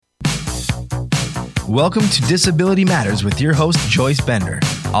Welcome to Disability Matters with your host, Joyce Bender.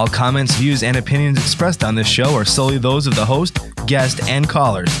 All comments, views, and opinions expressed on this show are solely those of the host, guest, and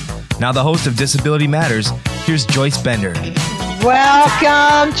callers. Now the host of Disability Matters, here's Joyce Bender.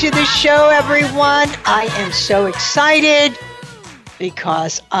 Welcome to the show, everyone. I am so excited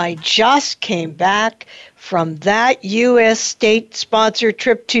because I just came back from that U.S. state-sponsored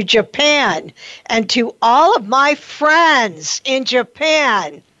trip to Japan. And to all of my friends in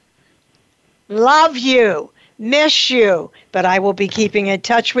Japan, love you, miss you, but I will be keeping in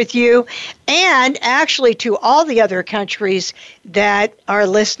touch with you. And actually to all the other countries that are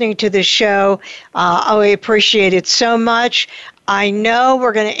listening to the show, I appreciate it so much. I know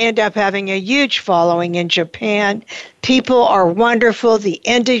we're going to end up having a huge following in Japan. People are wonderful. The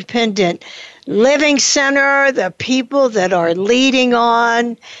Independent Living Center, the people that are leading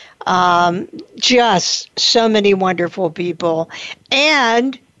on, just so many wonderful people.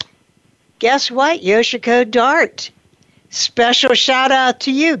 And guess what, Yoshiko Dart? Special shout out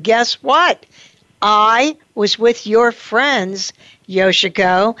to you. Guess what? I was with your friends,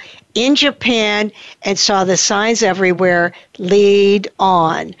 Yoshiko, in Japan and saw the signs everywhere, lead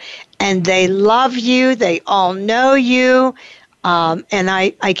on. And they love you. They all know you. And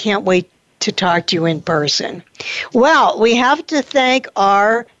I can't wait to talk to you in person. Well, we have to thank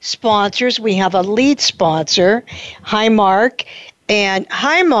our sponsors. We have a lead sponsor, Highmark. And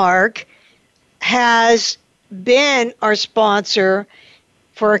Highmark has been our sponsor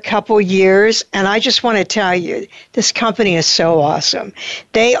for a couple years, and I just want to tell you, this company is so awesome.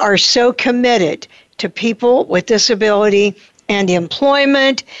 They are so committed to people with disability and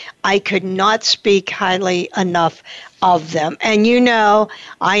employment. I could not speak highly enough of them. And you know,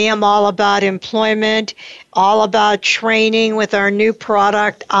 I am all about employment, all about training with our new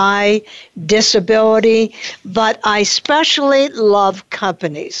product, Disability, but I especially love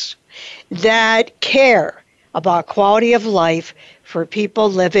companies that care about quality of life for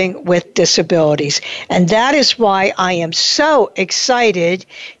people living with disabilities. And that is why I am so excited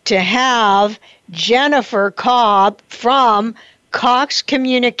to have Jennifer Cobb from Cox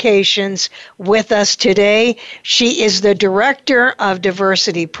Communications with us today. She is the Director of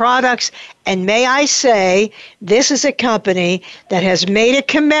Diversity Products. And may I say, this is a company that has made a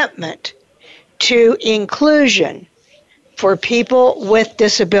commitment to inclusion for people with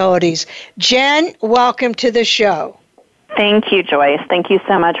disabilities. Jen, welcome to the show. Thank you, Joyce. Thank you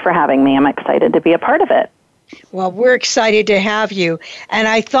so much for having me. I'm excited to be a part of it. Well, we're excited to have you. And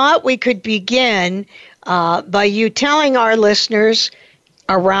I thought we could begin by you telling our listeners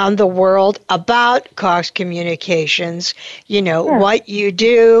around the world about Cox Communications, you know, sure, what you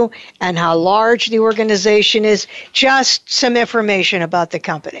do and how large the organization is, just some information about the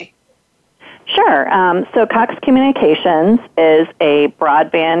company. Sure. So Cox Communications is a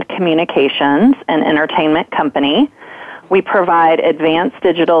broadband communications and entertainment company. We provide advanced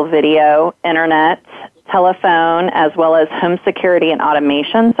digital video, internet, telephone, as well as home security and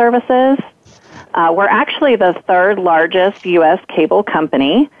automation services. We're actually the third largest U.S. cable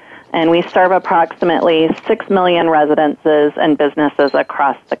company, and we serve approximately 6 million residences and businesses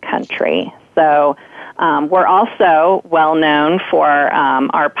across the country. So we're also well known for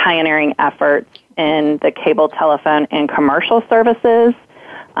our pioneering efforts in the cable, telephone, and commercial services,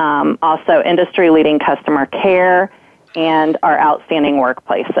 also industry-leading customer care, and our outstanding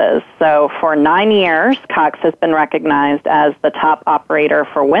workplaces. So for 9 years, Cox has been recognized as the top operator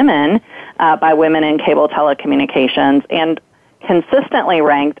for women by Women in Cable Telecommunications and consistently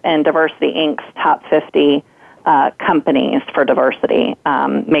ranked in Diversity Inc.'s top 50 companies for diversity,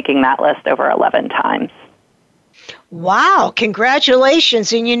 making that list over 11 times. Wow,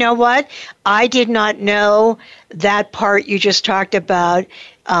 congratulations. And you know what? I did not know that part you just talked about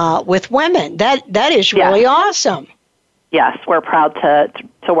with women. That is really awesome. Yes, we're proud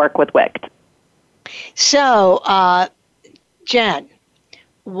to work with WICT. So, Jen,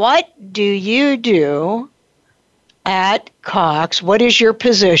 what do you do at Cox? What is your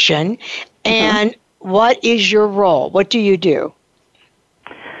position? And what is your role? What do you do?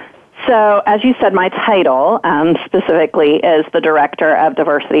 So, as you said, my title specifically is the Director of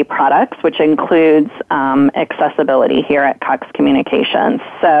Diversity Products, which includes accessibility here at Cox Communications.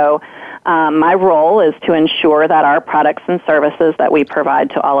 So, my role is to ensure that our products and services that we provide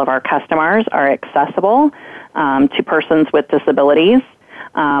to all of our customers are accessible to persons with disabilities.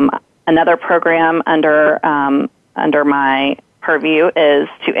 Another program under my purview is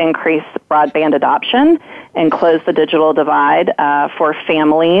to increase broadband adoption and close the digital divide for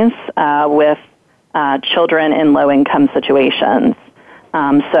families with children in low-income situations.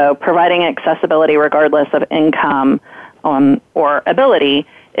 So providing accessibility regardless of income or ability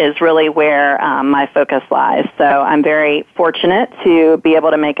is really where my focus lies. So I'm very fortunate to be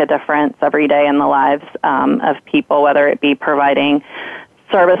able to make a difference every day in the lives of people, whether it be providing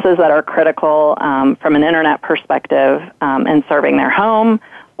services that are critical from an internet perspective and serving their home,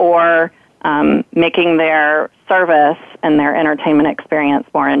 or making their service and their entertainment experience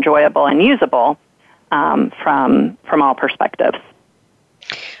more enjoyable and usable from all perspectives.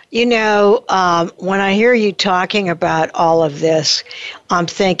 You know, when I hear you talking about all of this, I'm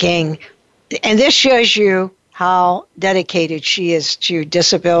thinking, and this shows you how dedicated she is to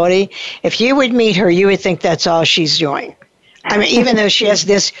disability. If you would meet her, you would think that's all she's doing. I mean, even though she has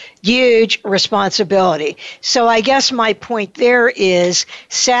this huge responsibility. So I guess my point there is,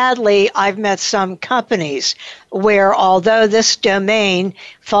 sadly, I've met some companies where although this domain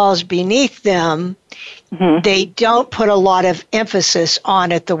falls beneath them, they don't put a lot of emphasis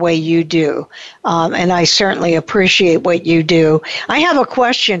on it the way you do. And I certainly appreciate what you do. I have a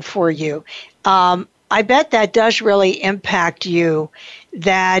question for you. I bet that does really impact you,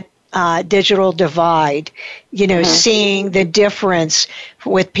 that digital divide, seeing the difference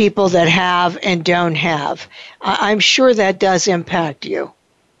with people that have and don't have. I'm sure that does impact you.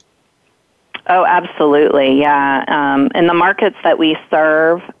 Oh, absolutely, yeah. In the markets that we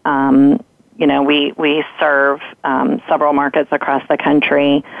serve, we serve several markets across the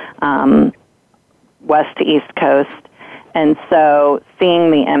country, west to east coast, and so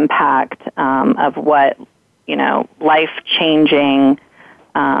seeing the impact of what, life-changing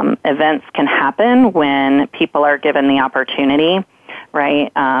events can happen when people are given the opportunity,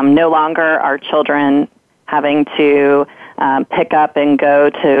 right? No longer are children having to pick up and go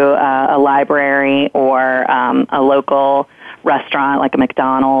to a library or a local restaurant like a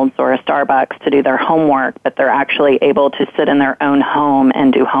McDonald's or a Starbucks to do their homework, but they're actually able to sit in their own home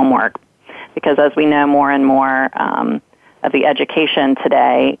and do homework. Because as we know, more and more of the education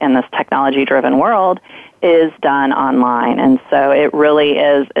today in this technology-driven world is done online. And so it really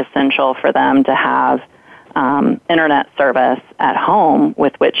is essential for them to have internet service at home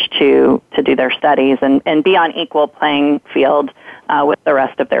with which to do their studies and be on equal playing field with the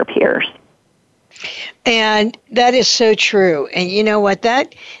rest of their peers. And that is so true. And you know what?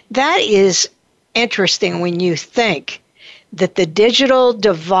 That is interesting when you think that the digital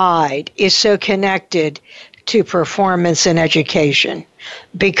divide is so connected to performance in education.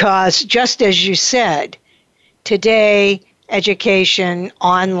 Because just as you said, today, education,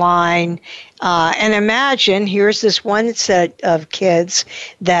 online, and imagine here's this one set of kids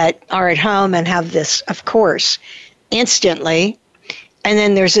that are at home and have this, of course, instantly. And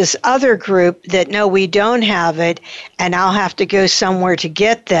then there's this other group that, no, we don't have it, and I'll have to go somewhere to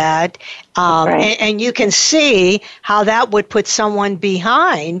get that. Right. And you can see how that would put someone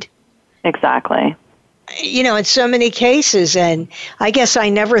behind. Exactly. In so many cases. And I guess I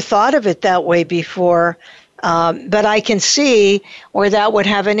never thought of it that way before. But I can see where that would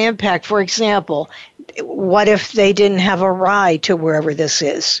have an impact. For example, what if they didn't have a ride to wherever this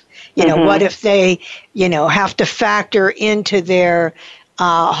is? What if they, have to factor into their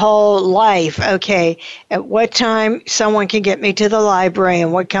whole life? Okay, at what time someone can get me to the library,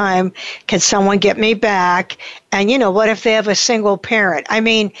 and what time can someone get me back? And, what if they have a single parent? I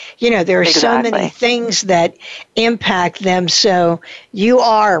mean, there are so many things that impact them. So you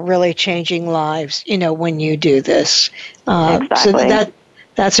are really changing lives, when you do this. Exactly. So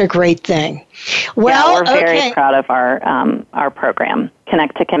that's a great thing. Well, we're very proud of our program,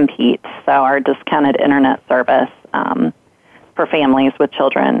 Connect to Compete. So our discounted internet service for families with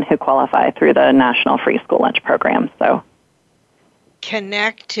children who qualify through the National Free School Lunch Program. So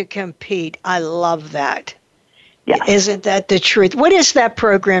Connect to Compete. I love that. Yeah. Isn't that the truth? What is that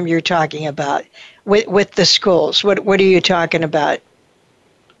program you're talking about with the schools? What are you talking about?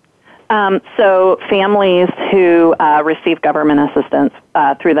 So families who receive government assistance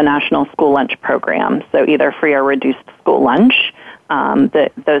through the National School Lunch Program, so either free or reduced school lunch,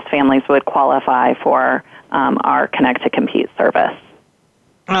 those families would qualify for our Connect to Compete service.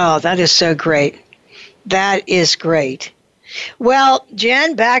 Oh, that is so great. That is great. Well,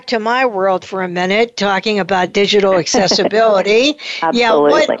 Jen, back to my world for a minute, talking about digital accessibility.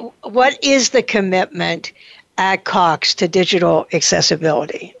 Absolutely. Yeah, what is the commitment at Cox to digital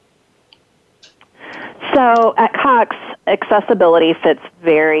accessibility? So at Cox, accessibility fits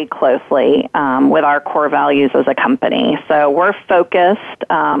very closely with our core values as a company. So we're focused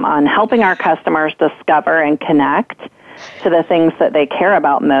on helping our customers discover and connect to the things that they care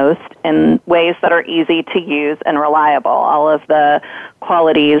about most in ways that are easy to use and reliable, all of the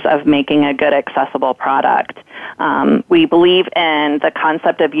qualities of making a good, accessible product. We believe in the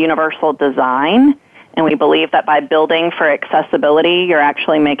concept of universal design And we believe that by building for accessibility, you're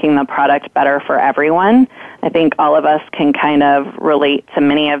actually making the product better for everyone. I think all of us can kind of relate to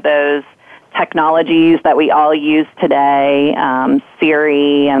many of those technologies that we all use today,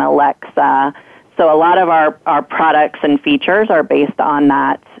 Siri and Alexa. So a lot of our products and features are based on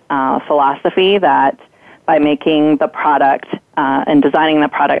that philosophy that by making the product and designing the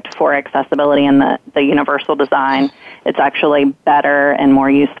product for accessibility and the universal design, it's actually better and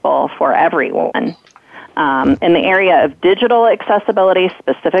more useful for everyone. In the area of digital accessibility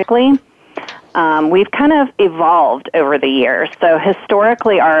specifically, we've kind of evolved over the years. So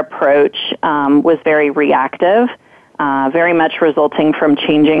historically, our approach was very reactive, very much resulting from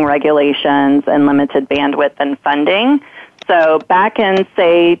changing regulations and limited bandwidth and funding. So back in,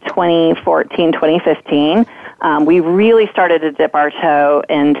 say, 2014, 2015, we really started to dip our toe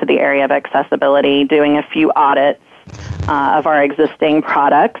into the area of accessibility, doing a few audits of our existing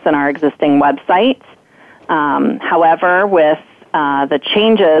products and our existing websites. However, with the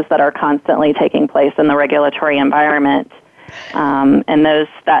changes that are constantly taking place in the regulatory environment and those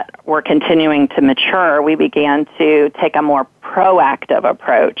that were continuing to mature, we began to take a more proactive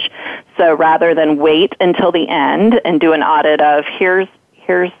approach. So rather than wait until the end and do an audit of here's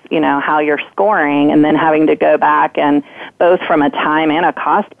how you're scoring, and then having to go back and both from a time and a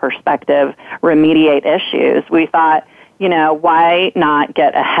cost perspective remediate issues, we thought, why not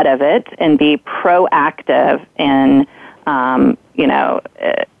get ahead of it and be proactive in,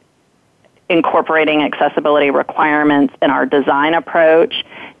 incorporating accessibility requirements in our design approach,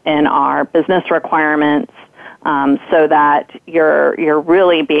 in our business requirements, so that you're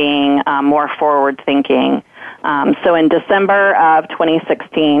really being more forward-thinking. So in December of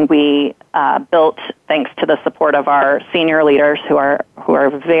 2016, we built, thanks to the support of our senior leaders who are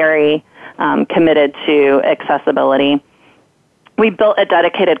very committed to accessibility, we built a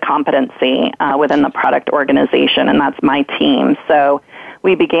dedicated competency within the product organization, and that's my team. So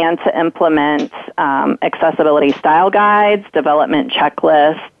we began to implement accessibility style guides, development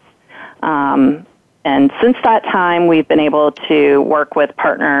checklists, and since that time, we've been able to work with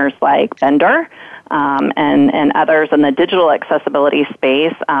partners like Bender and others in the digital accessibility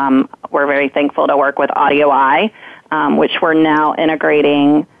space. We're very thankful to work with AudioEye, which we're now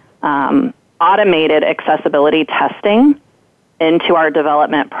integrating automated accessibility testing into our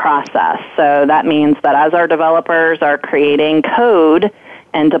development process. So that means that as our developers are creating code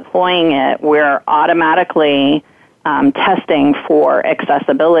and deploying it, we're automatically testing for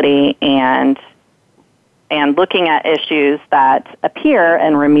accessibility and looking at issues that appear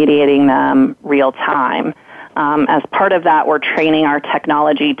and remediating them real time. As part of that, we're training our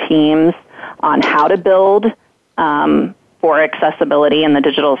technology teams on how to build for accessibility in the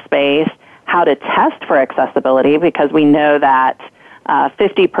digital space, how to test for accessibility, because we know that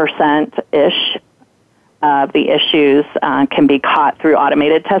 50%-ish of the issues can be caught through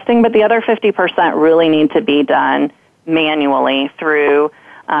automated testing, but the other 50% really need to be done manually through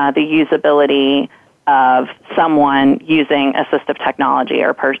the usability of someone using assistive technology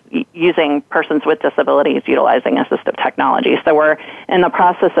or using persons with disabilities utilizing assistive technology. So we're in the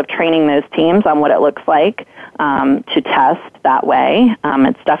process of training those teams on what it looks like to test that way.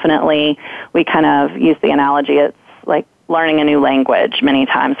 It's definitely, we kind of use the analogy, it's like learning a new language many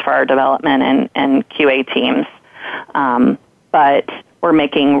times for our development and QA teams. But we're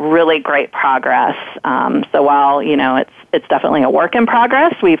making really great progress. So while, it's definitely a work in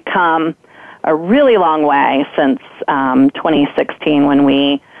progress, we've come a really long way since 2016 when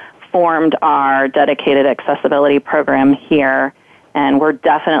we formed our dedicated accessibility program here, and we're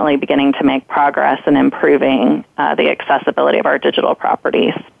definitely beginning to make progress in improving the accessibility of our digital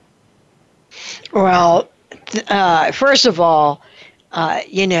properties. Well, first of all,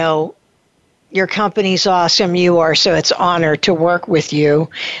 your company's awesome, you are, so it's an honor to work with you.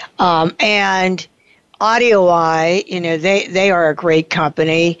 And AudioEye, they are a great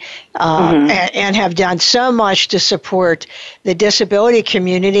company and have done so much to support the disability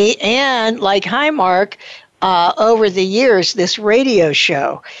community and, like Highmark, over the years, this radio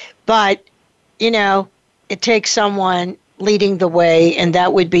show. But, it takes someone leading the way, and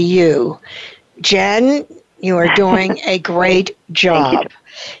that would be you. Jen, you are doing a great job.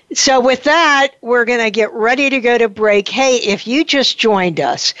 So with that, we're going to get ready to go to break. Hey, if you just joined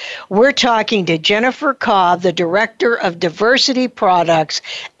us, we're talking to Jennifer Cobb, the Director of Diversity Products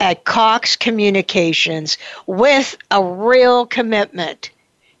at Cox Communications, with a real commitment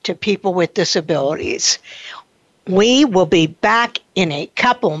to people with disabilities. We will be back in a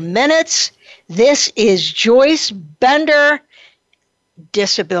couple minutes. This is Joyce Bender.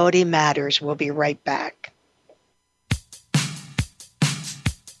 Disability Matters. We'll be right back.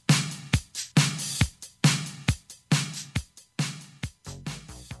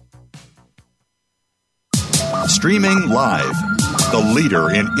 Streaming live. The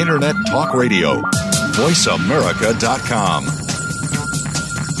leader in Internet talk radio. VoiceAmerica.com.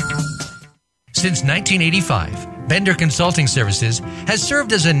 Since 1985, Bender Consulting Services has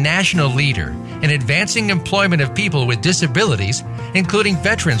served as a national leader in advancing employment of people with disabilities, including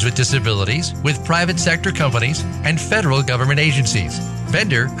veterans with disabilities, with private sector companies and federal government agencies.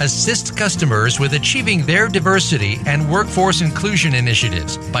 Bender assists customers with achieving their diversity and workforce inclusion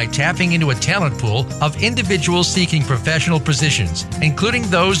initiatives by tapping into a talent pool of individuals seeking professional positions, including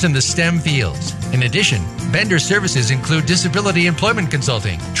those in the STEM fields. In addition, Bender services include disability employment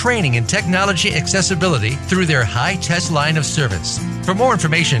consulting, training and technology accessibility through their high-test line of service. For more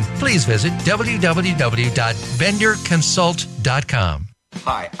information, please visit www.benderconsult.com.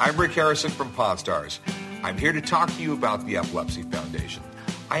 Hi, I'm Rick Harrison from Pawn Stars. I'm here to talk to you about the Epilepsy Foundation.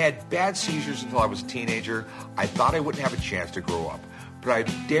 I had bad seizures until I was a teenager. I thought I wouldn't have a chance to grow up, but I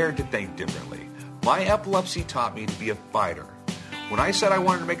dared to think differently. My epilepsy taught me to be a fighter. When I said I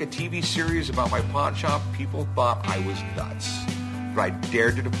wanted to make a TV series about my pawn shop, people thought I was nuts. But I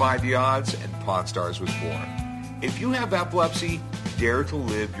dared to defy the odds, and Pawn Stars was born. If you have epilepsy, dare to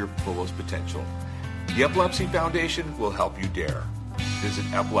live your fullest potential. The Epilepsy Foundation will help you dare. Visit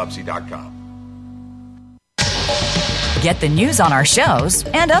epilepsy.com. Get the news on our shows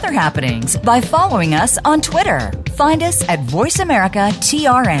and other happenings by following us on Twitter. Find us at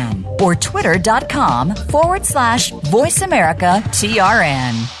VoiceAmericaTRN or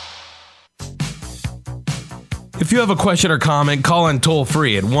twitter.com/VoiceAmericaTRN. If you have a question or comment, call in toll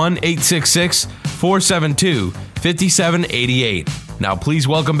free at 1-866-472-5788. Now, please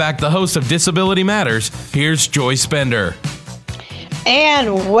welcome back the host of Disability Matters. Here's Joyce Bender.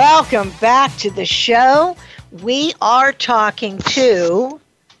 And welcome back to the show. We are talking to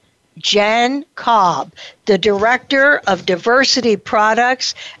Jen Cobb, the Director of Diversity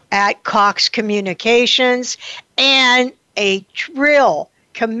Products at Cox Communications, and a real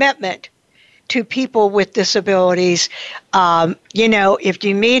commitment to people with disabilities. If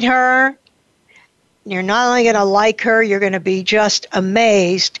you meet her, you're not only going to like her, you're going to be just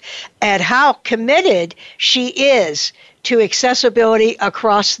amazed at how committed she is to accessibility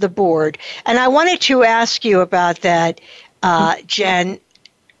across the board. And I wanted to ask you about that, Jen.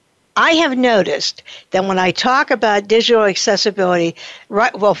 I have noticed that when I talk about digital accessibility,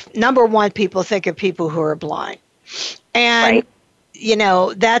 number one, people think of people who are blind. And,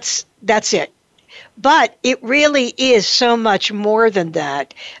 that's it. But it really is so much more than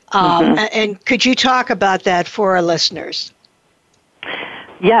that. And could you talk about that for our listeners?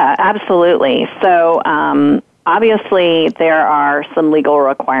 Yeah, absolutely. So, obviously, there are some legal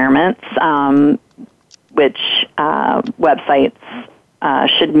requirements which websites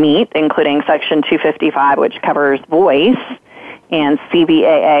should meet, including Section 255, which covers voice, and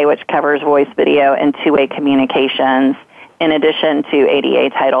CVAA, which covers voice, video, and two-way communications, in addition to ADA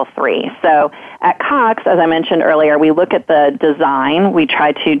Title III. So at Cox, as I mentioned earlier, we look at the design. We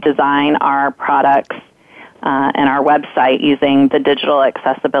try to design our products and our website using the digital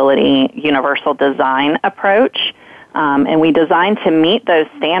accessibility universal design approach. And we design to meet those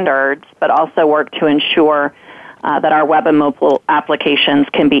standards, but also work to ensure that our web and mobile applications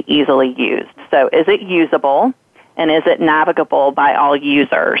can be easily used. So is it usable, and is it navigable by all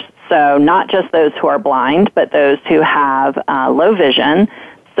users? So not just those who are blind, but those who have low vision,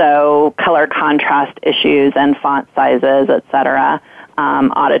 so color contrast issues and font sizes, et cetera,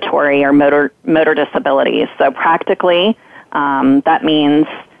 auditory or motor disabilities. So practically, that means,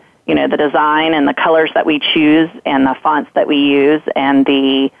 the design and the colors that we choose and the fonts that we use and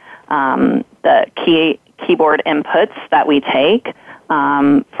the keyboard inputs that we take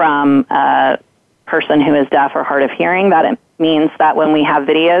from a person who is deaf or hard of hearing. That it means that when we have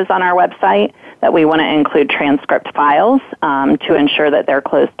videos on our website, that we want to include transcript files to ensure that they're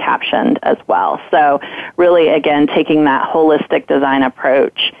closed captioned as well. So really, again, taking that holistic design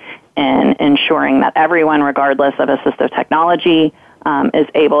approach and ensuring that everyone, regardless of assistive technology, is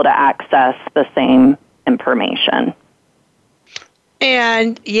able to access the same information.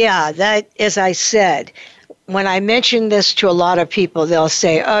 And that, as I said, when I mention this to a lot of people, they'll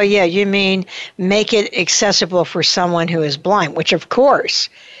say, oh, yeah, you mean make it accessible for someone who is blind, which, of course,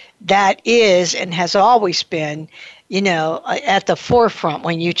 that is and has always been, at the forefront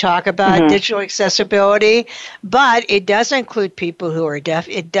when you talk about digital accessibility. But it does include people who are deaf.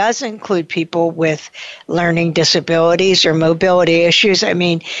 It does include people with learning disabilities or mobility issues. I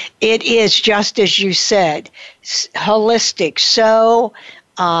mean, it is, just as you said, holistic, so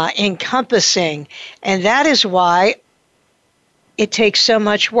encompassing. And that is why it takes so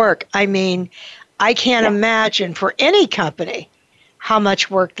much work. I mean, I can't imagine for any company how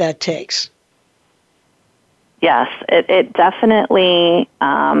much work that takes. Yes, it definitely,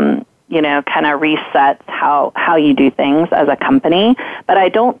 kind of resets how you do things as a company, but I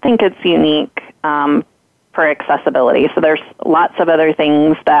don't think it's unique for accessibility. So there's lots of other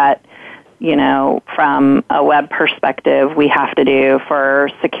things that, from a web perspective, we have to do for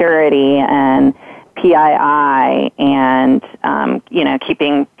security and PII and,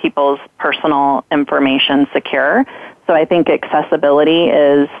 keeping people's personal information secure. So I think accessibility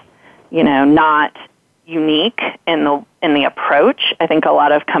is, not unique in the approach. I think a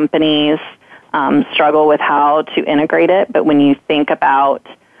lot of companies struggle with how to integrate it, but when you think about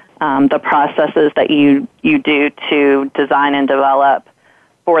the processes that you do to design and develop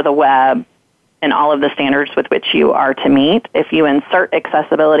for the web and all of the standards with which you are to meet, if you insert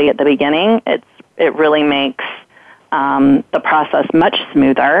accessibility at the beginning, it really makes the process much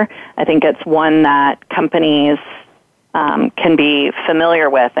smoother. I think it's one that companies can be familiar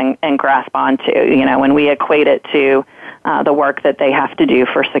with and grasp onto. When we equate it to the work that they have to do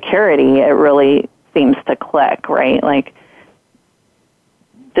for security, it really seems to click, right? Like,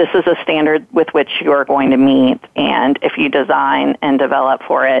 this is a standard with which you're going to meet, and if you design and develop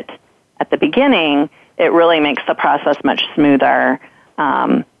for it at the beginning, it really makes the process much smoother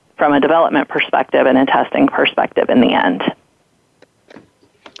from a development perspective and a testing perspective in the end.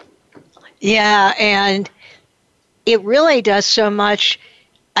 Yeah, and it really does so much.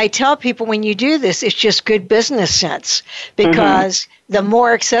 I tell people when you do this, it's just good business sense, because the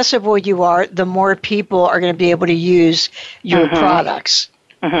more accessible you are, the more people are going to be able to use your products.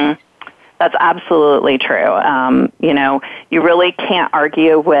 That's absolutely true. You really can't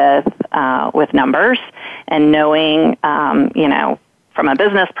argue with numbers, and knowing, from a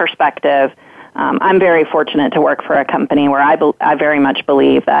business perspective, I'm very fortunate to work for a company where I very much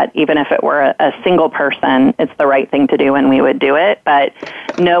believe that even if it were a single person, it's the right thing to do and we would do it. But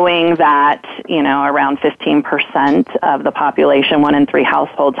knowing that, around 15% of the population, 1 in 3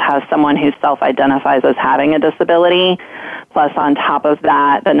 households, has someone who self-identifies as having a disability, plus on top of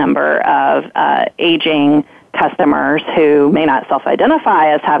that, the number of aging customers who may not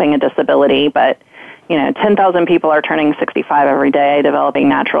self-identify as having a disability, but 10,000 people are turning 65 every day, developing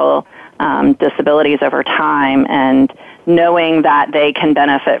natural disabilities over time, and knowing that they can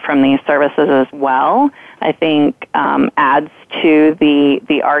benefit from these services as well, I think adds to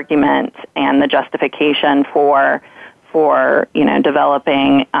the argument and the justification for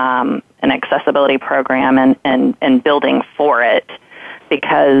developing an accessibility program and building for it,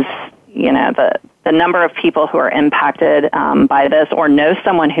 because the number of people who are impacted by this or know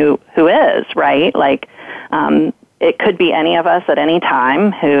someone who is, right? Like, it could be any of us at any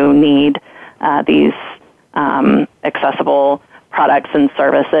time who need these accessible products and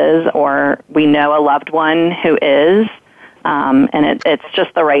services, or we know a loved one who is, and it's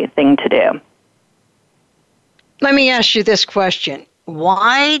just the right thing to do. Let me ask you this question.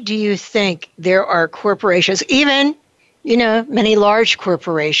 Why do you think there are corporations, even, many large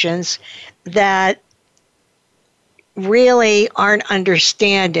corporations, that really aren't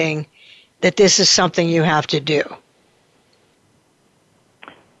understanding that this is something you have to do?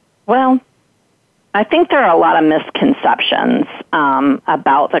 Well, I think there are a lot of misconceptions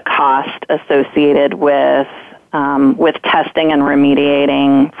about the cost associated with testing and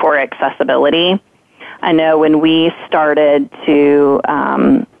remediating for accessibility. I know when we started to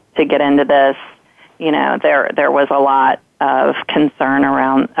get into this, there was a lot of concern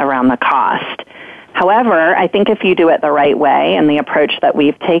around the cost. However, I think if you do it the right way, and the approach that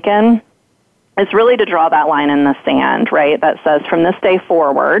we've taken is really to draw that line in the sand, right? That says from this day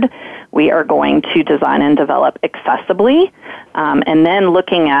forward, we are going to design and develop accessibly, and then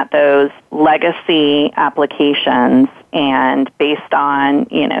looking at those legacy applications, and based on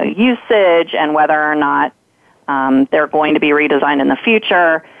usage and whether or not they're going to be redesigned in the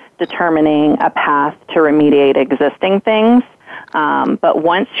future, determining a path to remediate existing things. But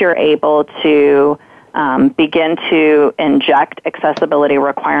once you're able to begin to inject accessibility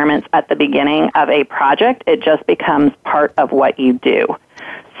requirements at the beginning of a project, it just becomes part of what you do.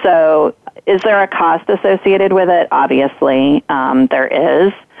 So is there a cost associated with it? Obviously, there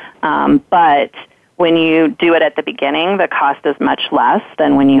is. But when you do it at the beginning, the cost is much less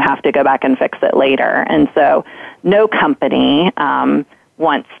than when you have to go back and fix it later. And so no company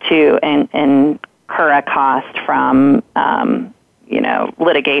wants to incur a cost from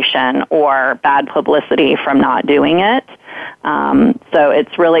litigation or bad publicity from not doing it. So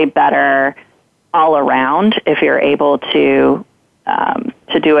it's really better all around if you're able to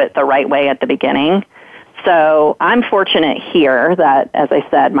do it the right way at the beginning. So I'm fortunate here that, as I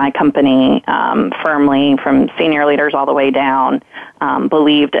said, my company firmly, from senior leaders all the way down,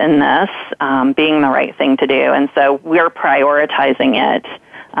 believed in this being the right thing to do. And so we're prioritizing it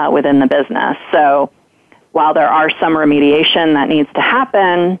within the business. So while there are some remediation that needs to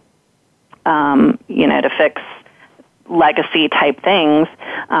happen, to fix legacy type things,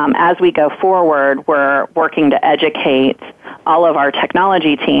 as we go forward, we're working to educate all of our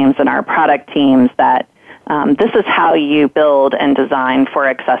technology teams and our product teams that this is how you build and design for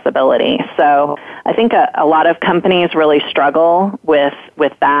accessibility. So I think a lot of companies really struggle with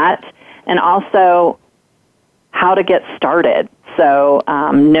that, and also how to get started. So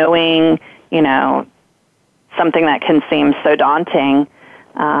knowing, something that can seem so daunting,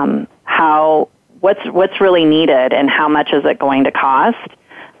 what's really needed and how much is it going to cost.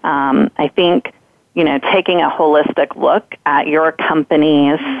 I think, taking a holistic look at your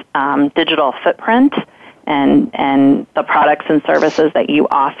company's digital footprint and the products and services that you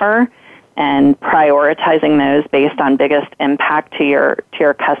offer, and prioritizing those based on biggest impact to your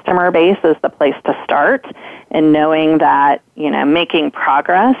customer base is the place to start. And knowing that making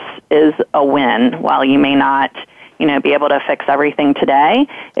progress is a win. While you may not be able to fix everything today,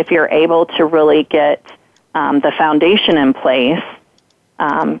 if you're able to really get the foundation in place,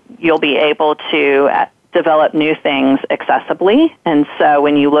 you'll be able to develop new things accessibly. And so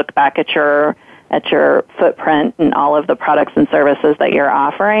when you look back at your footprint and all of the products and services that you're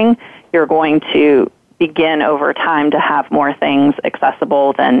offering, you're going to begin over time to have more things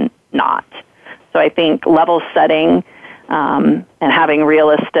accessible than not. So I think level setting and having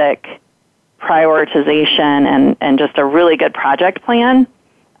realistic prioritization and just a really good project plan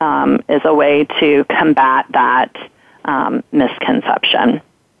is a way to combat that misconception,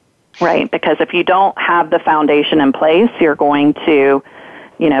 right? Because if you don't have the foundation in place, you're going to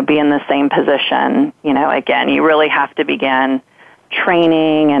be in the same position. Again, you really have to begin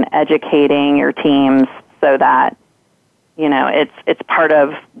training and educating your teams so that, it's part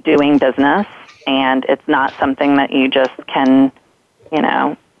of doing business, and it's not something that you just can,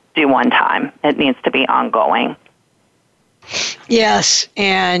 do one time. It needs to be ongoing. Yes,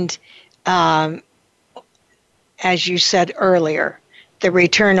 and as you said earlier, the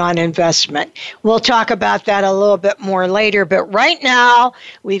return on investment. We'll talk about that a little bit more later, but right now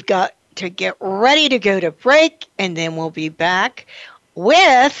we've got to get ready to go to break, and then we'll be back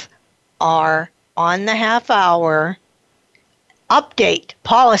with our On the Half Hour update,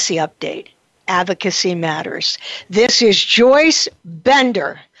 policy update, Advocacy Matters. This is Joyce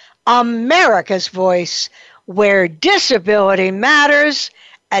Bender, America's Voice, where disability matters,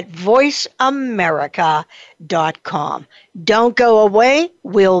 at voiceamerica.com. Don't go away.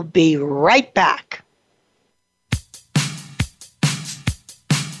 We'll be right back.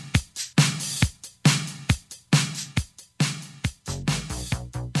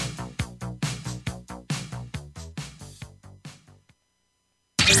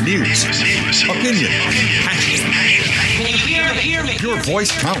 News, opinion, passion. Hear me. Your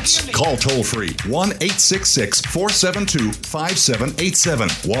voice counts. Call toll free 1-866-472-5787.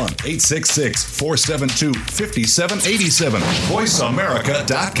 1-866-472-5787.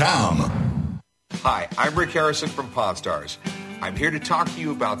 VoiceAmerica.com. Hi, I'm Rick Harrison from Pawn Stars. I'm here to talk to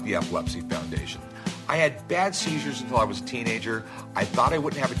you about the Epilepsy Foundation. I had bad seizures until I was a teenager. I thought I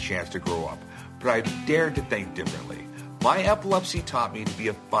wouldn't have a chance to grow up, but I dared to think differently. My epilepsy taught me to be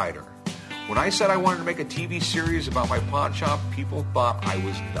a fighter. When I said I wanted to make a TV series about my pawn shop, people thought I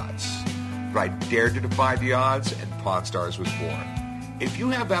was nuts. But I dared to defy the odds, and Pawn Stars was born. If you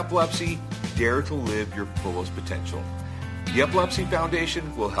have epilepsy, dare to live your fullest potential. The Epilepsy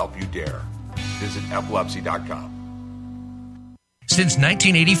Foundation will help you dare. Visit epilepsy.com. Since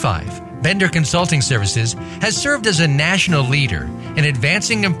 1985, Bender Consulting Services has served as a national leader in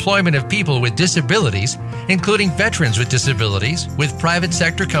advancing employment of people with disabilities, including veterans with disabilities, with private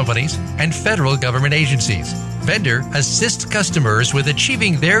sector companies and federal government agencies. Bender assists customers with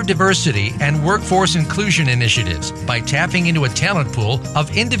achieving their diversity and workforce inclusion initiatives by tapping into a talent pool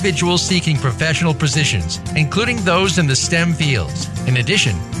of individuals seeking professional positions, including those in the STEM fields. In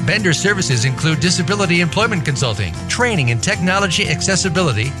addition, Bender services include disability employment consulting, training and technology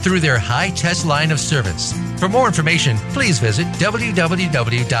accessibility through their high-test line of service. For more information, please visit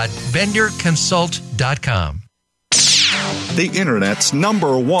www.benderconsult.com. The Internet's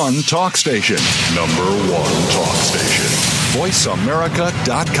 #1 talk station. #1 talk station.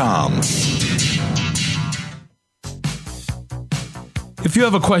 VoiceAmerica.com. If you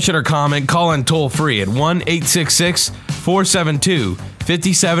have a question or comment, call in toll free at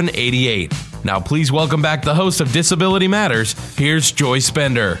 1-866-472-5788. Now, please welcome back the host of Disability Matters. Here's Joyce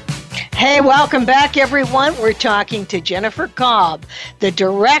Bender. Hey, welcome back, everyone. We're talking to Jennifer Cobb, the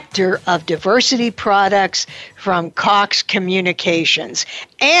Director of Diversity Products from Cox Communications.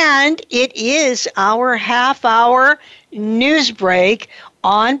 And it is our half-hour news break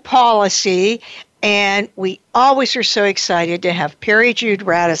on policy. And we always are so excited to have Perry Jude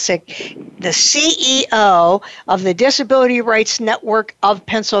Radisek, the CEO of the Disability Rights Network of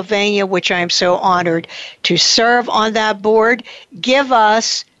Pennsylvania, which I am so honored to serve on that board, give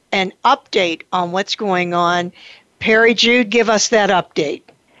us an update on what's going on. Perry Jude, give us that update.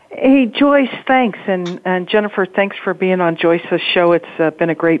 Hey, Joyce, thanks. And Jennifer, thanks for being on Joyce's show. It's been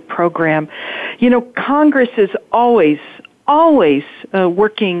a great program. You know, Congress is always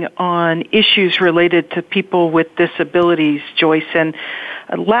working on issues related to people with disabilities, Joyce. And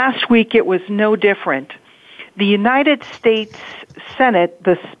last week it was no different. The United States Senate,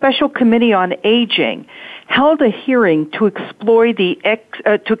 the Special Committee on Aging, held a hearing to explore the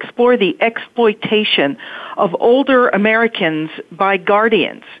exploitation of older Americans by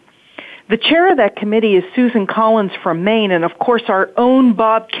guardians. The chair of that committee is Susan Collins from Maine, and of course our own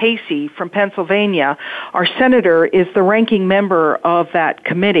Bob Casey from Pennsylvania, our senator, is the ranking member of that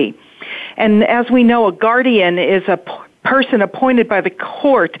committee. And as we know, a guardian is a person appointed by the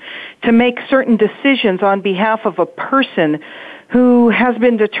court to make certain decisions on behalf of a person who has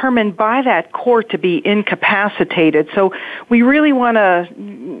been determined by that court to be incapacitated. So we really want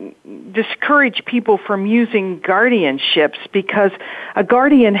to discourage people from using guardianships because a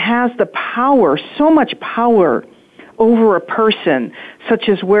guardian has the power, so much power over a person, such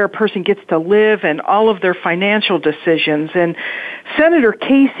as where a person gets to live and all of their financial decisions. And Senator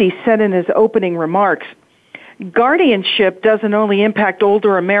Casey said in his opening remarks, guardianship doesn't only impact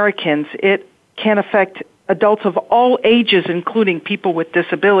older Americans, it can affect adults of all ages, including people with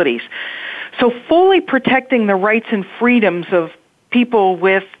disabilities. So fully protecting the rights and freedoms of people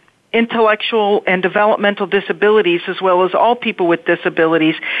with intellectual and developmental disabilities, as well as all people with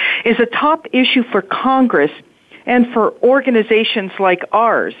disabilities, is a top issue for Congress and for organizations like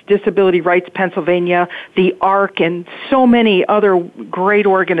ours, Disability Rights Pennsylvania, the ARC, and so many other great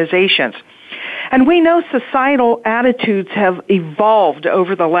organizations. And we know societal attitudes have evolved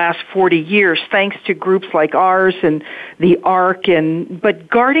over the last 40 years thanks to groups like ours and the ARC, but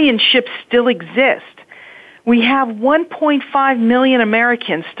guardianships still exist. We have 1.5 million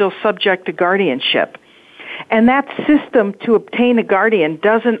Americans still subject to guardianship. And that system to obtain a guardian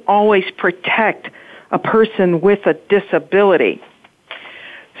doesn't always protect a person with a disability.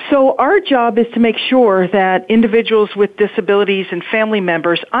 So our job is to make sure that individuals with disabilities and family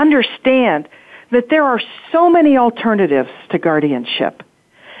members understand that there are so many alternatives to guardianship,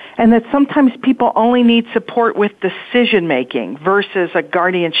 and that sometimes people only need support with decision-making versus a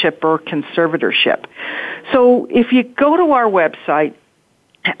guardianship or conservatorship. So if you go to our website,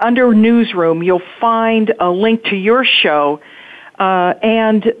 under Newsroom, you'll find a link to your show,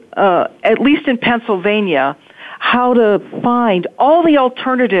 and at least in Pennsylvania, how to find all the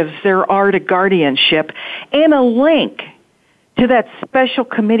alternatives there are to guardianship, and a link to that special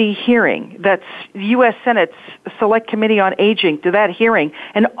committee hearing, that's the U.S. Senate's Select Committee on Aging, to that hearing,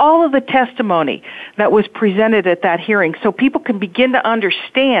 and all of the testimony that was presented at that hearing, so people can begin to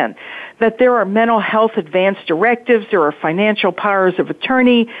understand that there are mental health advance directives, there are financial powers of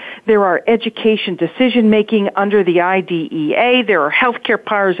attorney, there are education decision-making under the IDEA, there are healthcare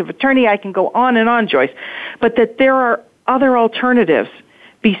powers of attorney. I can go on and on, Joyce, but that there are other alternatives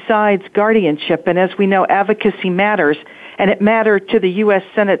besides guardianship, and as we know, advocacy matters. And it mattered to the U.S.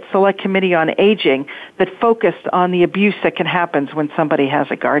 Senate Select Committee on Aging that focused on the abuse that can happen when somebody has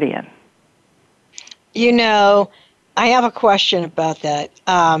a guardian. You know, I have a question about that.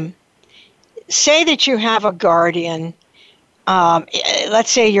 Say that you have a guardian.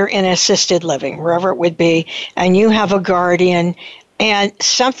 Let's say you're in assisted living, wherever it would be, and you have a guardian, and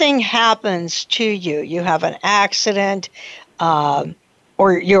something happens to you. You have an accident,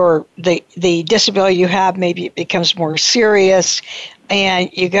 or the disability you have, maybe it becomes more serious,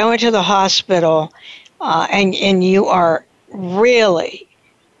 and you go into the hospital, and you are really,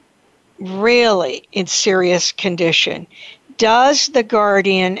 really in serious condition. Does the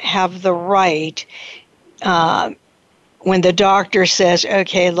guardian have the right, when the doctor says,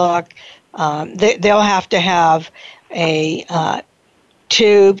 okay, look, they'll have to have a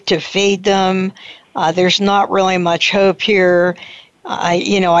tube to feed them, there's not really much hope here,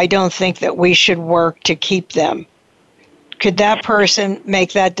 I don't think that we should work to keep them. Could that person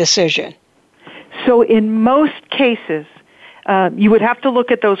make that decision? So in most cases, you would have to look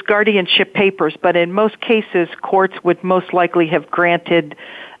at those guardianship papers, but in most cases, courts would most likely have granted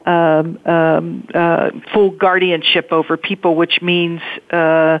full guardianship over people, which means,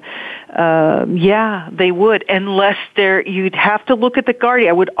 they would, unless you'd have to look at the guardian.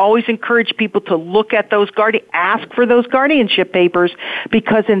 I would always encourage people to look at those ask for those guardianship papers,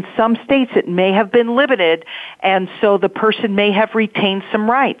 because in some states it may have been limited, and so the person may have retained some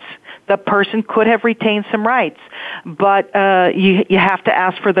rights. The person could have retained some rights, but you have to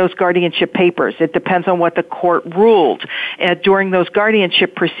ask for those guardianship papers. It depends on what the court ruled during those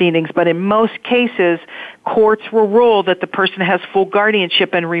guardianship proceedings, but in most cases, courts will rule that the person has full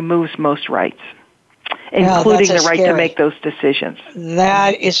guardianship and removes most rights, including the right to make those decisions.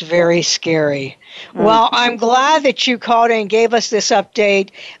 That is very scary. Well, I'm glad that you called and gave us this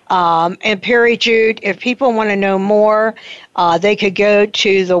update. And Perry Jude, if people want to know more, they could go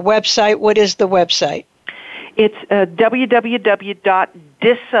to the website. What is the website? It's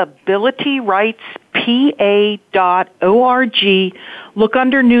www.disabilityrightspa.org. Look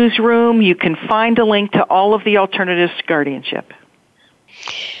under Newsroom. You can find a link to all of the alternatives to guardianship.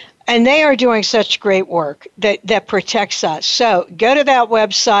 And they are doing such great work that protects us. So go to that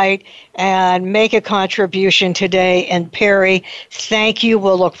website and make a contribution today. And Perry, thank you.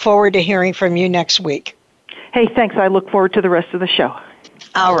 We'll look forward to hearing from you next week. Hey, thanks. I look forward to the rest of the show.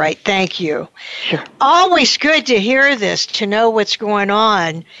 All right. Thank you. Sure. Always good to hear this, to know what's going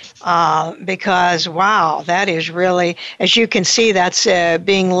on, because, wow, that is really, as you can see, that's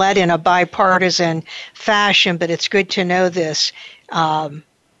being led in a bipartisan fashion, but it's good to know this.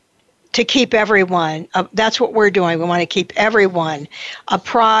 To keep everyone, that's what we're doing. We want to keep everyone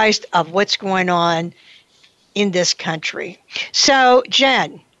apprised of what's going on in this country. So,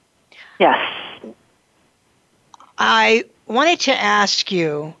 Jen. Yes. I wanted to ask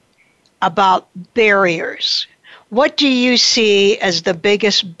you about barriers. What do you see as the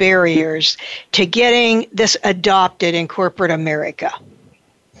biggest barriers to getting this adopted in corporate America?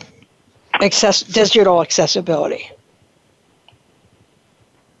 Digital accessibility.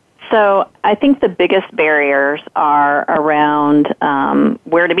 So I think the biggest barriers are around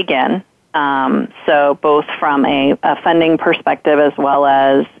where to begin. So both from a funding perspective as well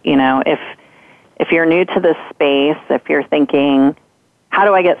as, if you're new to this space, if you're thinking, how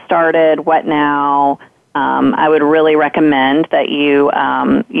do I get started, what now, I would really recommend that you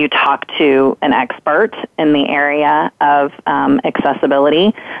talk to an expert in the area of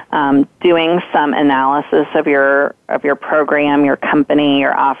accessibility, doing some analysis of your program, your company,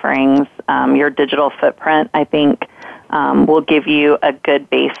 your offerings, your digital footprint. I think will give you a good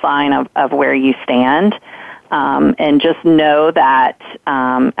baseline of where you stand, and just know that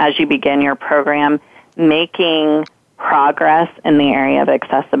as you begin your program, making progress in the area of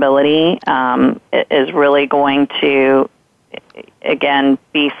accessibility is really going to, again,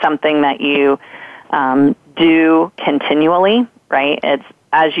 be something that you do continually, right? It's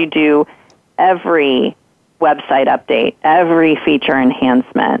as you do every website update, every feature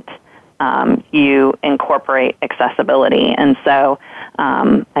enhancement, you incorporate accessibility. And so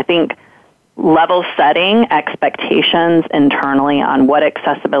I think level setting expectations internally on what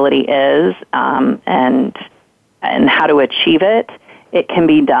accessibility is and how to achieve it, it can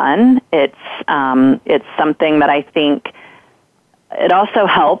be done. It's something that I think it also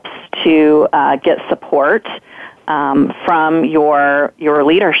helps to get support from your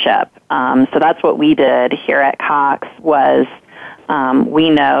leadership. So that's what we did here at Cox was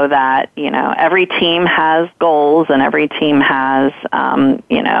we know that, every team has goals and every team has,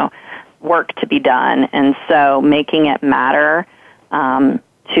 work to be done. And so making it matter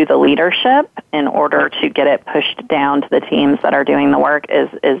to the leadership in order to get it pushed down to the teams that are doing the work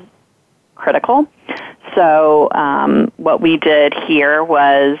is critical. So what we did here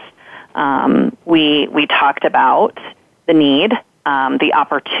was we talked about the need, the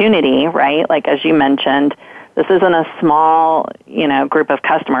opportunity, right? Like as you mentioned, this isn't a small, group of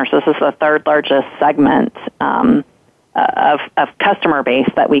customers. This is the third largest segment of customer base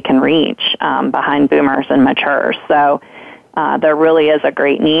that we can reach behind boomers and matures. So there really is a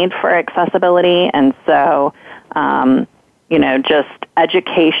great need for accessibility, and so just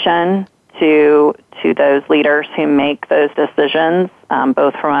education to those leaders who make those decisions,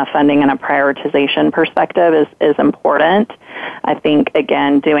 both from a funding and a prioritization perspective, is important. I think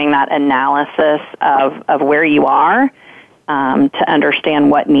again, doing that analysis of where you are to understand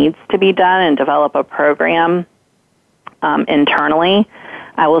what needs to be done and develop a program internally.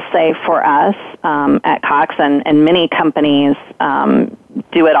 I will say for us at Cox and many companies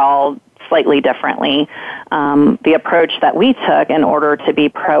do it all slightly differently. The approach that we took in order to be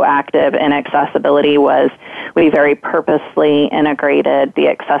proactive in accessibility was we very purposely integrated the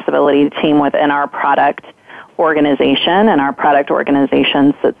accessibility team within our product organization, and our product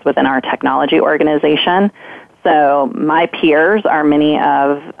organization sits within our technology organization. So my peers are many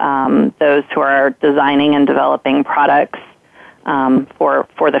of those who are designing and developing products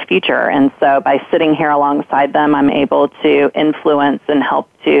for the future. And so by sitting here alongside them, I'm able to influence and help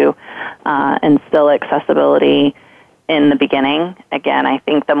to instill accessibility in the beginning. Again, I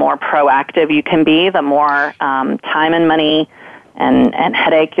think the more proactive you can be, the more time and money and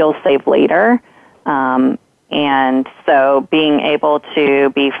headache you'll save later. And so being able to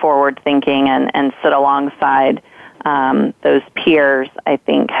be forward-thinking and sit alongside those peers, I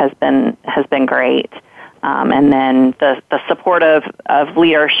think, has been great. And then the support of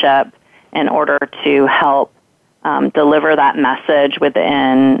leadership in order to help deliver that message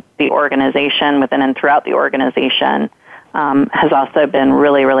within the organization, within and throughout the organization, has also been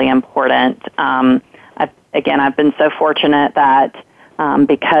really, really important. I've been so fortunate that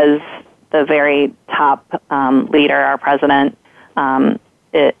because the very top leader, our president,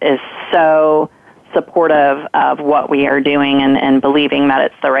 is so supportive of what we are doing and believing that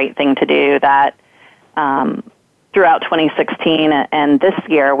it's the right thing to do, that throughout 2016 and this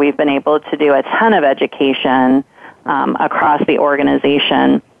year, we've been able to do a ton of education across the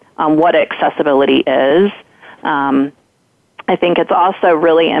organization on what accessibility is. I think it's also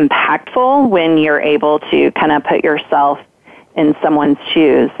really impactful when you're able to kind of put yourself in someone's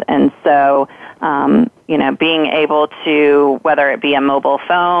shoes. And so, being able to, whether it be a mobile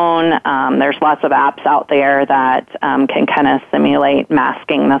phone, there's lots of apps out there that can kind of simulate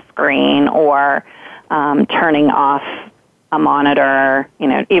masking the screen or turning off a monitor,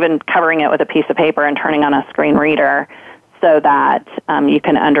 even covering it with a piece of paper and turning on a screen reader so that you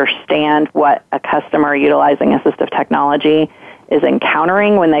can understand what a customer utilizing assistive technology is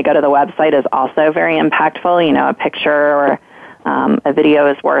encountering when they go to the website is also very impactful. A picture or a video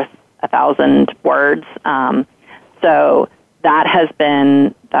is worth 1,000 words. So that has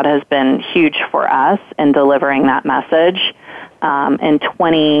been huge for us in delivering that message. In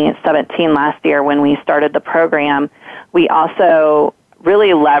 2017, last year, when we started the program, we also really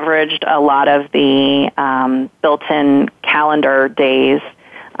leveraged a lot of the built-in calendar days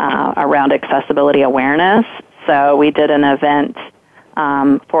around accessibility awareness. So we did an event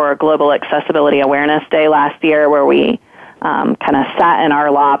for Global Accessibility Awareness Day last year where we kind of sat in our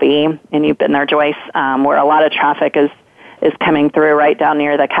lobby, and you've been there, Joyce, where a lot of traffic is coming through right down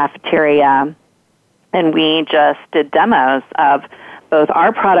near the cafeteria. And we just did demos of both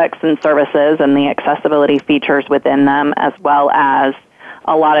our products and services and the accessibility features within them, as well as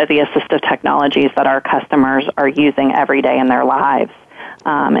a lot of the assistive technologies that our customers are using every day in their lives.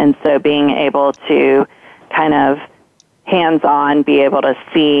 And so being able to kind of hands-on be able to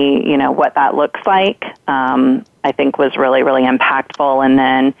see, what that looks like, I think was really, really impactful. And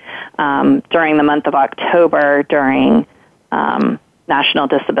then during the month of October, during National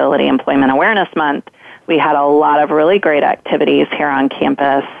Disability Employment Awareness Month, we had a lot of really great activities here on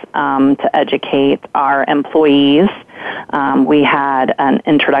campus to educate our employees. We had an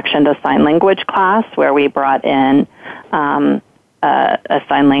Introduction to Sign Language class where we brought in a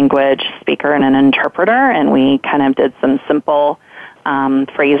sign language speaker and an interpreter, and we kind of did some simple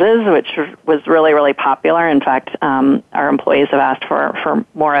phrases, which was really, really popular. In fact, our employees have asked for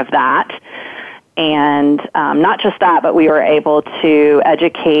more of that. And not just that, but we were able to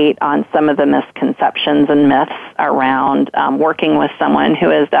educate on some of the misconceptions and myths around working with someone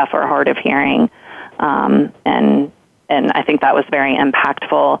who is deaf or hard of hearing. And I think that was very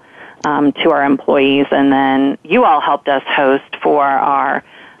impactful to our employees. And then you all helped us host for our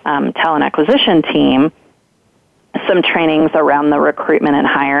talent acquisition team some trainings around the recruitment and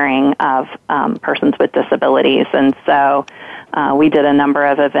hiring of persons with disabilities. And so we did a number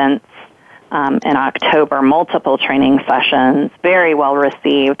of events in October, multiple training sessions, very well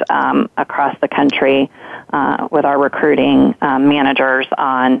received across the country with our recruiting managers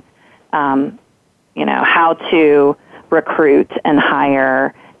on, how to recruit and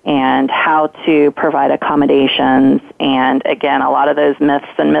hire and how to provide accommodations. And again, a lot of those myths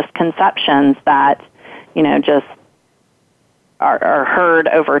and misconceptions that, just are heard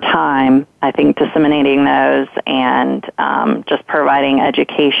over time, I think disseminating those and just providing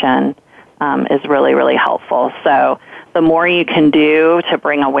education is really, really helpful. So the more you can do to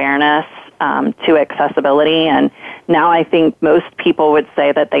bring awareness to accessibility, and now I think most people would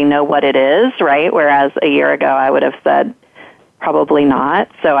say that they know what it is, right? Whereas a year ago I would have said probably not.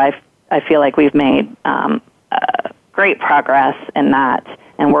 So I feel like we've made great progress in that,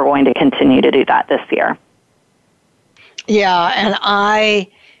 and we're going to continue to do that this year. Yeah, and I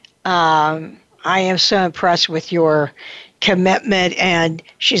am so impressed with your commitment, and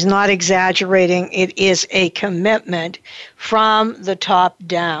she's not exaggerating. It is a commitment from the top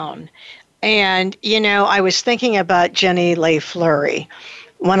down. And, I was thinking about Jenny LaFleury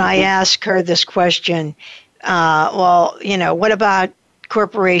when I asked her this question. What about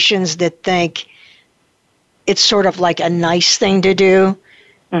corporations that think it's sort of like a nice thing to do,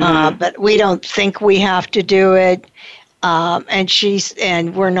 but we don't think we have to do it,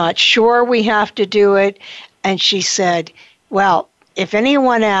 and we're not sure we have to do it. And she said, well, if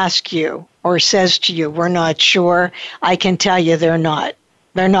anyone asks you or says to you, we're not sure, I can tell you they're not.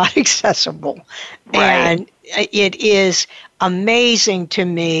 They're not accessible. Right. And it is amazing to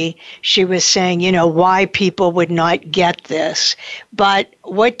me. She was saying, why people would not get this. But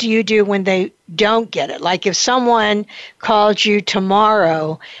what do you do when they don't get it? Like if someone called you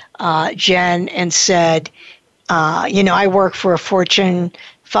tomorrow, Jen, and said, I work for a Fortune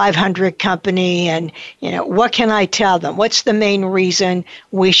 500 company, and, what can I tell them? What's the main reason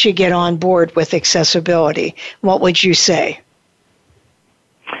we should get on board with accessibility? What would you say?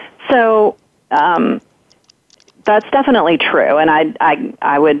 So that's definitely true, and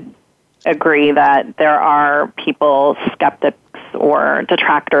I would agree that there are people, skeptics or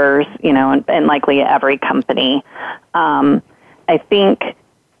detractors, in likely every company. I think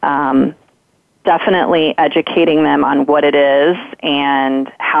definitely educating them on what it is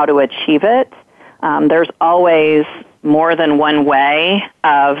and how to achieve it. There's always more than one way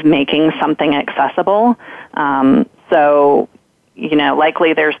of making something accessible. So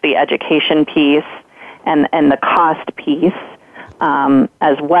likely there's the education piece and the cost piece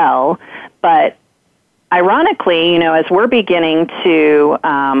as well. But ironically, as we're beginning to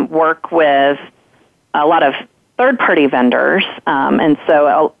work with a lot of third-party vendors, and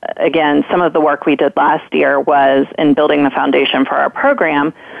so again, some of the work we did last year was in building the foundation for our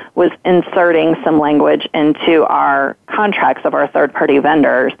program, was inserting some language into our contracts of our third-party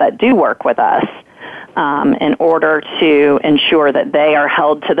vendors that do work with us, in order to ensure that they are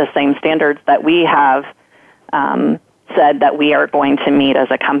held to the same standards that we have said that we are going to meet as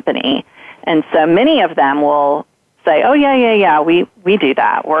a company. And so many of them will say, oh, yeah, we do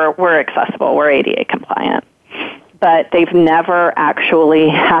that. We're accessible. We're ADA compliant. But they've never actually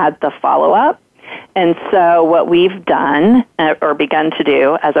had the follow-up. And so what we've done or begun to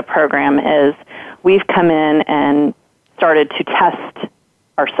do as a program is we've come in and started to test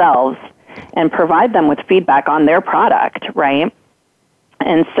ourselves and provide them with feedback on their product, right?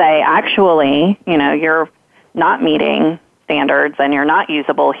 And say, actually, you're not meeting standards and you're not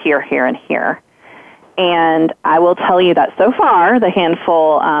usable here, here, and here. And I will tell you that so far, the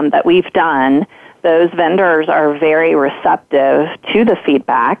handful that we've done, those vendors are very receptive to the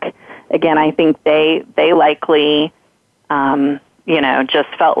feedback. Again, I think they likely, just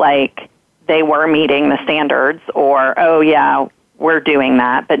felt like they were meeting the standards, or, oh, yeah, we're doing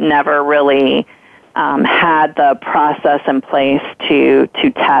that, but never really had the process in place to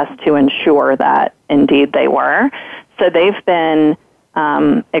test to ensure that indeed they were. So they've been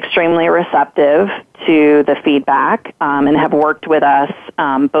extremely receptive to the feedback and have worked with us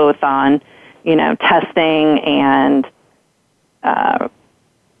both on, testing and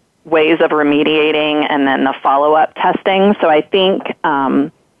ways of remediating, and then the follow-up testing. So I think,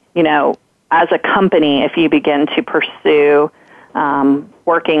 as a company, if you begin to pursue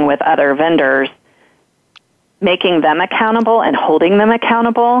working with other vendors, making them accountable and holding them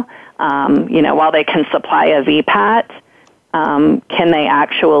accountable, while they can supply a VPAT, can they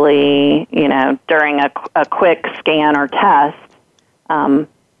actually, during a quick scan or test,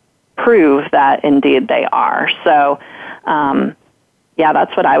 prove that indeed they are? So,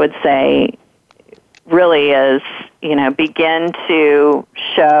 that's what I would say really is, begin to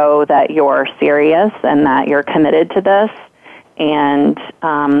show that you're serious and that you're committed to this. And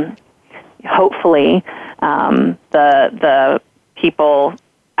hopefully the people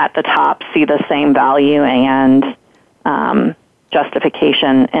at the top see the same value and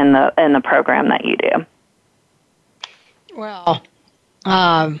justification in the program that you do. Well,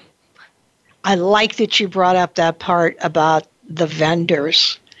 I like that you brought up that part about the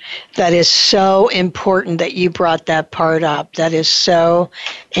vendors. That is so important that you brought that part up. That is so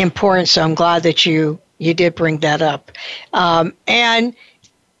important. So I'm glad that you did bring that up. And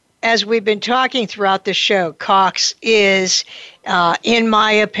as we've been talking throughout the show, Cox is, in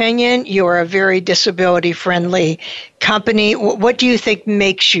my opinion, you're a very disability-friendly company. What do you think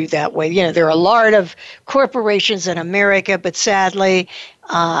makes you that way? There are a lot of corporations in America, but sadly,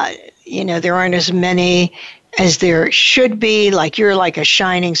 there aren't as many as there should be. Like you're like a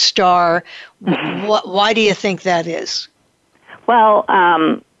shining star. Why do you think that is? Well,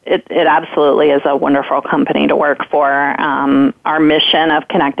 it absolutely is a wonderful company to work for. Our mission of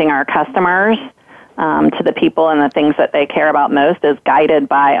connecting our customers to the people and the things that they care about most is guided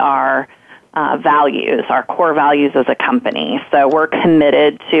by our values, our core values as a company. So we're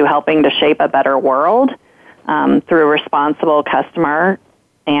committed to helping to shape a better world through responsible customer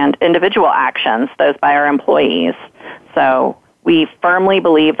and individual actions, those by our employees. So we firmly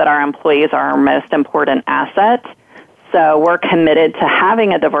believe that our employees are our most important asset. So we're committed to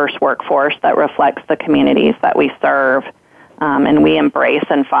having a diverse workforce that reflects the communities that we serve, and we embrace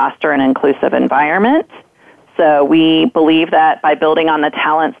and foster an inclusive environment. So we believe that by building on the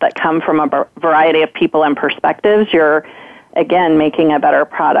talents that come from a variety of people and perspectives, you're, again, making a better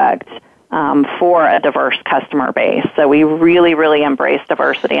product for a diverse customer base. So we really, really embrace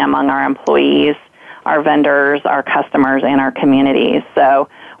diversity among our employees, our vendors, our customers, and our communities. So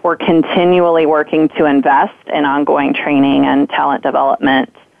we're continually working to invest in ongoing training and talent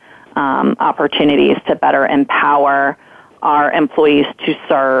development opportunities to better empower our employees to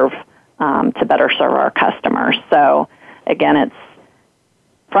serve, to better serve our customers. So again, it's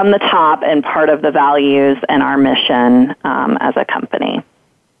from the top and part of the values and our mission as a company.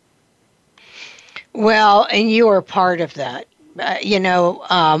 Well, and you are part of that.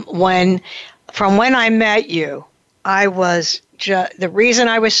 When I met you, the reason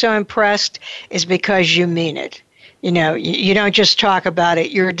I was so impressed is because you mean it. You don't just talk about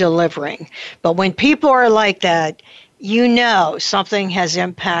it, you're delivering. But when people are like that, something has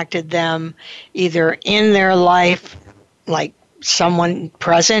impacted them either in their life, like someone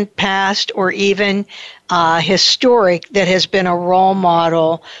present, past, or even historic that has been a role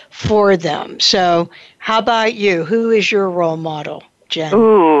model for them. So how about you? Who is your role model, Jen?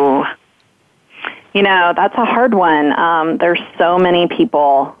 Ooh. That's a hard one. There's so many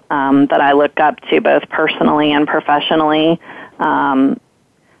people that I look up to, both personally and professionally.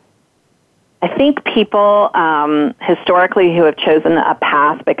 I think people historically who have chosen a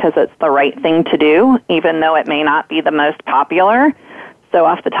path because it's the right thing to do, even though it may not be the most popular. So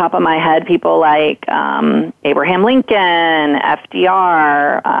off the top of my head, people like Abraham Lincoln,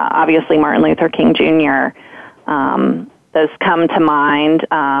 FDR, obviously Martin Luther King Jr., those come to mind.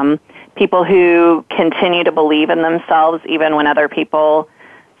 People who continue to believe in themselves even when other people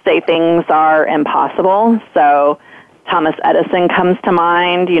say things are impossible. So Thomas Edison comes to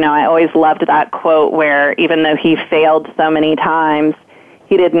mind. I always loved that quote where even though he failed so many times,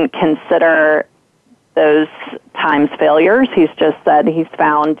 he didn't consider those times failures. He's just said he's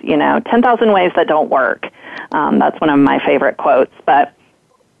found, 10,000 ways that don't work. That's one of my favorite quotes. But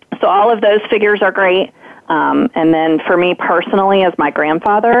so all of those figures are great. And then for me personally, as my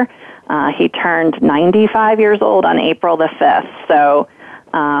grandfather, he turned 95 years old on April the 5th. So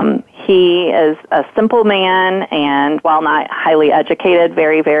he is a simple man and, while not highly educated,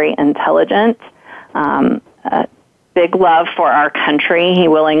 very, very intelligent. A big love for our country. He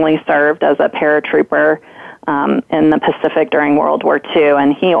willingly served as a paratrooper in the Pacific during World War II,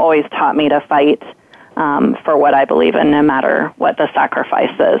 and he always taught me to fight for what I believe in, no matter what the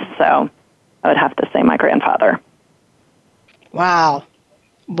sacrifice is. So I would have to say my grandfather. Wow.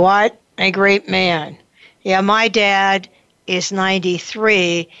 What a great man. Yeah, my dad is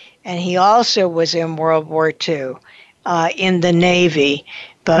 93, and he also was in World War II in the Navy.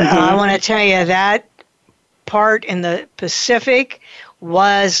 But I want to tell you, that part in the Pacific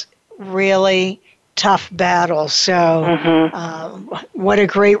was really tough battle. So what a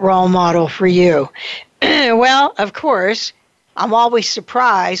great role model for you. Well, of course, I'm always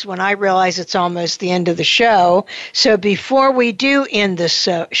surprised when I realize it's almost the end of the show. So before we do end the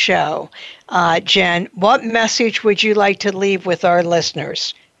show, Jen, what message would you like to leave with our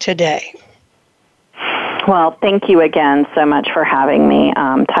listeners today? Well, thank you again so much for having me.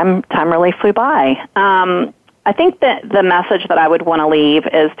 Time really flew by. I think that the message that I would want to leave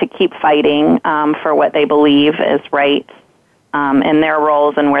is to keep fighting for what they believe is right in their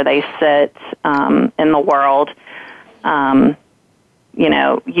roles and where they sit in the world.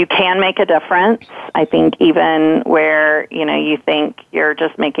 You can make a difference. I think even where, you think you're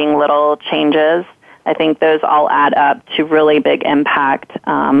just making little changes, I think those all add up to really big impact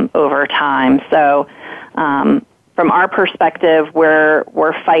over time. So from our perspective,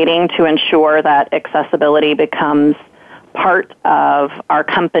 we're fighting to ensure that accessibility becomes part of our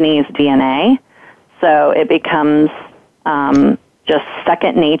company's DNA. So it becomes just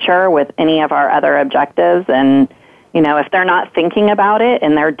second nature with any of our other objectives. And if they're not thinking about it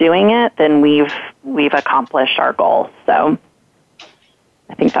and they're doing it, then we've accomplished our goal. So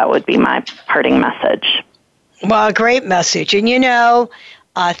I think that would be my parting message. Well, a great message. And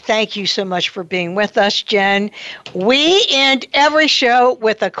Thank you so much for being with us, Jen. We end every show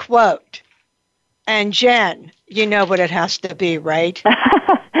with a quote. And Jen, you know what it has to be, right?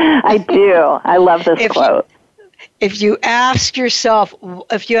 I do. I love this quote. If you have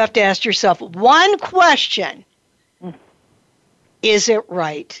to ask yourself one question, is it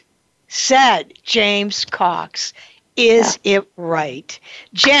right? Said James Cox. Is it right?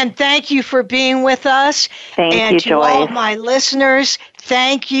 Jen, thank you for being with us. Thank you, Joyce. And to all my listeners,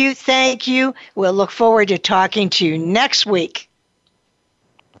 thank you. We'll look forward to talking to you next week.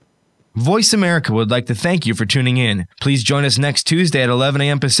 Voice America would like to thank you for tuning in. Please join us next Tuesday at 11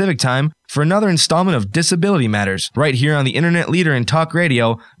 a.m. Pacific Time for another installment of Disability Matters, right here on the Internet leader in talk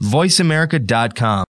radio, voiceamerica.com.